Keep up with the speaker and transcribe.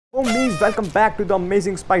Oh मीज welcome back to the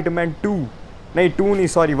amazing Spiderman 2 नहीं 2 नहीं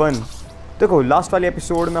सॉरी 1। देखो लास्ट वाले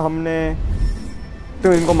एपिसोड में हमने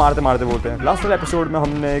तो इनको मारते मारते बोलते हैं। लास्ट वाले एपिसोड में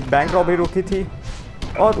हमने एक बैंक रॉबरी रोकी थी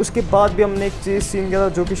और उसके बाद भी हमने एक चेस सीन किया था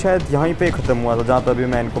जो कि शायद यहीं पे ख़त्म हुआ था जहाँ पर अभी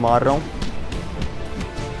मैं इनको मार रहा हूँ।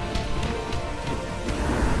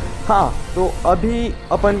 हाँ तो अभी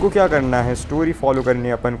अपन को क्या करना है, स्टोरी फॉलो करनी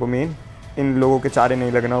है अपन को। मेन इन लोगों के चारे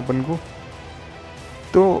नहीं लगना अपन को।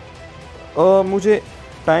 तो मुझे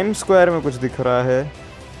टाइम स्क्वायर में कुछ दिख रहा है।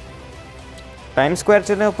 टाइम स्क्वायर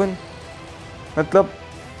चले अपन, मतलब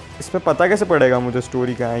इसमें पता कैसे पड़ेगा मुझे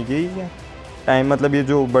स्टोरी कहाँ है। यही है टाइम, मतलब ये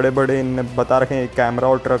जो बड़े बड़े इनने बता रखे हैं कैमरा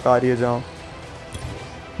और ट्रक आ रही है जहाँ।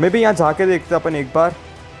 मैं भी यहाँ जाके देखता अपन एक बार,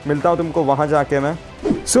 मिलता हूँ तुमको वहाँ जाके मैं।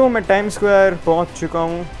 सो मैं टाइम स्क्वायर पहुँच चुका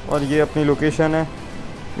हूँ और ये अपनी लोकेशन है।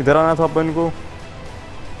 इधर आना था अपन को।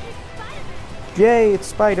 ये it's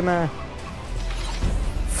Spiderman.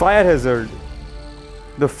 Fire hazard.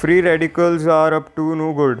 The free radicals are up to no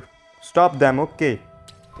good. Stop them, okay?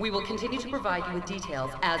 We will continue to provide you with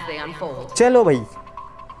details as they unfold. चलो भाई,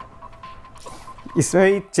 इसमें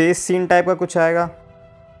ही चेस सीन टाइप का कुछ आएगा।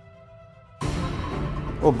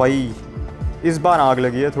 ओ भाई, इस बार आग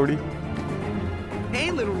लगी है थोड़ी। Hey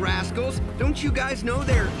little rascals, don't you guys know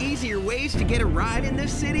there are easier ways to get a ride in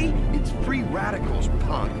this city? It's free radicals,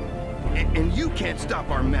 punk. And you can't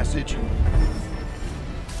stop our message.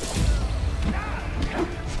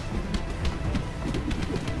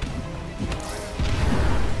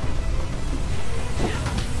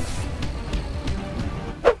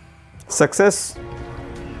 Success.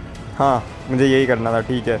 हाँ मुझे यही करना था,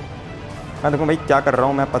 ठीक है। मैं देखो भाई क्या कर रहा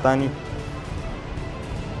हूँ मैं, पता नहीं।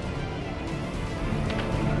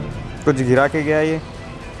 कुछ गिरा के गया ये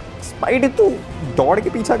स्पाइडर, तो दौड़ के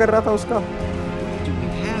पीछा कर रहा था उसका। Do we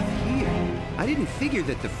have here? I didn't figure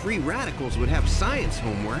that the free radicals would have science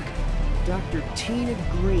homework. Dr. Tina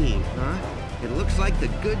Green, huh? It looks like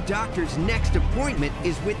the good doctor's next appointment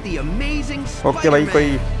is with the amazing Spider-Man. Okay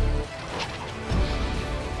भाई,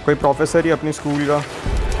 कोई professor ही अपनी school का।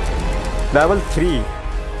 Level 3।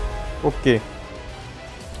 Okay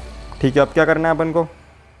ठीक है, अब क्या करना है अपन को।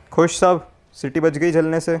 खुश सब, सिटी बच गई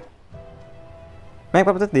जलने से। मैं एक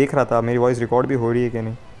बार पता देख रहा था मेरी वॉइस रिकॉर्ड भी हो रही है कि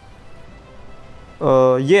नहीं।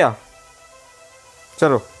 ये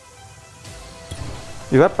चलो,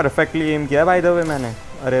 इस बार परफेक्टली एम किया बाय द वे मैंने।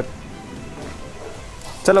 अरे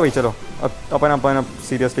चलो भाई चलो, अब अपन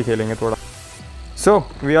सीरियसली खेलेंगे थोड़ा। So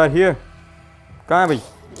we are here. कहाँ है भाई?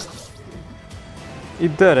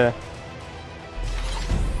 इधर है।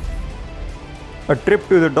 A trip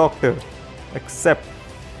to the doctor. Accept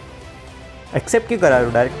क्यों करा रहे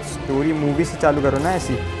हो? डायरेक्ट स्टोरी मूवी से चालू करो ना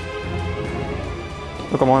ऐसी।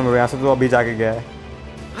 तो कम ऑन ब्रो, यहाँ से तो अभी जाके गया है।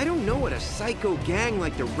 I don't know what a psycho gang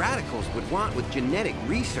like the radicals would want with genetic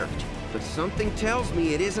research, but something tells me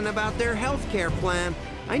it isn't about their healthcare plan.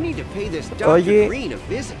 I need to pay this Dr. Green a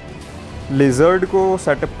visit. Lizard को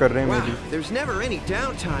setup कर रहे हैं मेरी। There's never any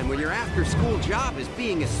downtime when your after-school job is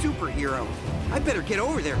being a superhero. I better get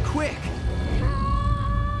over there quick.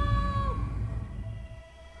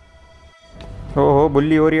 हो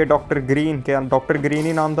बुल्ली हो रही है doctor green. क्या डॉक्टर ग्रीन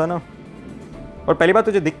ही नाम था ना? और पहली बात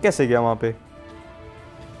तुझे दिख कैसे गया वहाँ पे?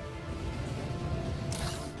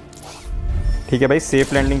 ठीक है भाई,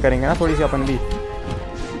 सेफ लैंडिंग करेंगे ना थोड़ी सी अपन भी,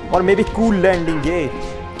 और मे बी कूल लैंडिंग। ये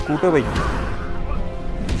कूटो भाई।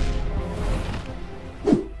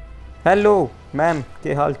 हेलो मैम,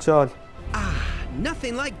 के हाल चाल?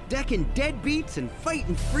 Nothing like decking deadbeats and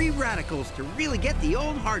fighting free radicals to really get the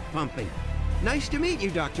old heart pumping. Nice to meet you,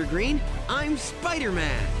 Dr. Green. I'm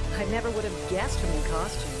Spider-Man. I never would have guessed from your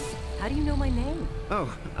costume. How do you know my name? Oh,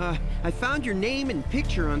 I found your name and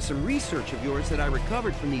picture on some research of yours that I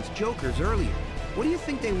recovered from these jokers earlier. What do you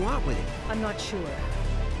think they want with it? I'm not sure,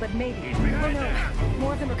 but maybe. Oh no,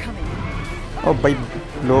 more of them are coming. ओ भाई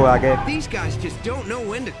लो आ गए। These guys just don't know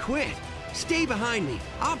when to quit. Stay behind me.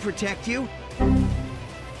 I'll protect you.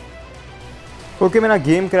 Okay मेरा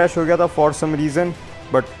game crash हो गया था for some reason,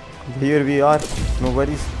 but here we are, no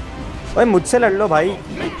worries. भाई मुझसे लड़ लो भाई,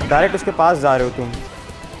 डायरेक्ट उसके पास जा रहे हो तुम।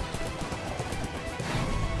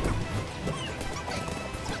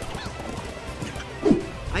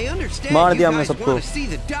 I understand मार you दिया हमने guys सबको। want to see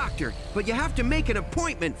the doctor, but you have to make an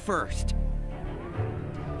appointment first.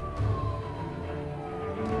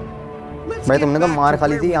 भाई तुमने तो मार खा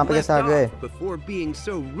ली थी, यहाँ पे कैसे आ गए? Before being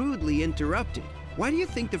so rudely interrupted, why do you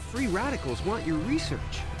think the free radicals want your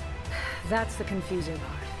research? That's the confusing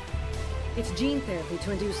part. It's gene therapy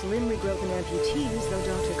to induce limb regrowth in amputees, though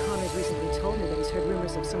Dr. Connors recently told me that he's heard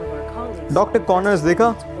rumors of some of our colleagues. Dr. Connors देखा?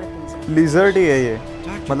 Lizard ही है ये,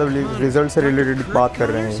 मतलब result से related बात कर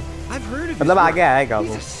रहे हैं। I've heard of मतलब आगे आएगा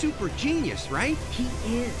वो। He's a super genius, right? He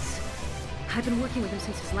is. I've been working with him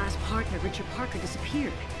since his last partner, Richard Parker,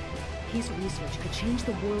 disappeared. His research could change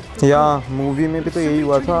the world for या good. मूवी में भी तो यही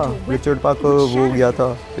हुआ था, रिचर्ड पार्कर वो गया था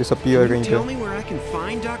डिसअपीयर Can you कहीं tell पे। me where I can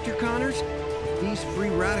find Dr. Connors? These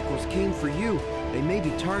free radicals came for you. They may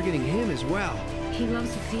be targeting him as well. He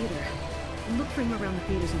loves the theater. Look for him around the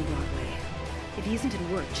theaters on Broadway. If he isn't at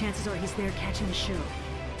work, chances are he's there catching a show.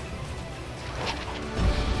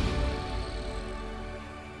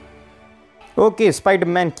 Okay,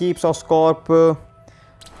 Spiderman keeps ऑस्कॉर्प।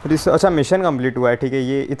 अच्छा mission complete हुआ है, ठीक है,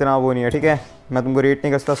 ये इतना वो नहीं है, ठीक है। मैं तुमको रेट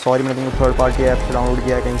नहीं कर सकता, सॉरी, मैंने तुमको थर्ड पार्टी ऐप से डाउनलोड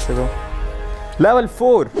किया है कहीं से। तो लेवल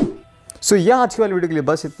 4। सो यह आज की वाली वीडियो के लिए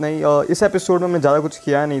बस इतना ही। इस एपिसोड में मैं ज़्यादा कुछ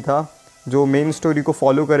किया नहीं था जो मेन स्टोरी को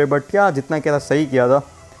फॉलो करे, बट क्या जितना किया था सही किया था।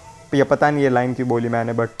 या पता नहीं ये लाइन की बोली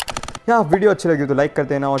मैंने, बट यार वीडियो अच्छी लगी तो लाइक कर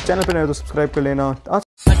देना और चैनल पर नए तो सब्सक्राइब कर लेना।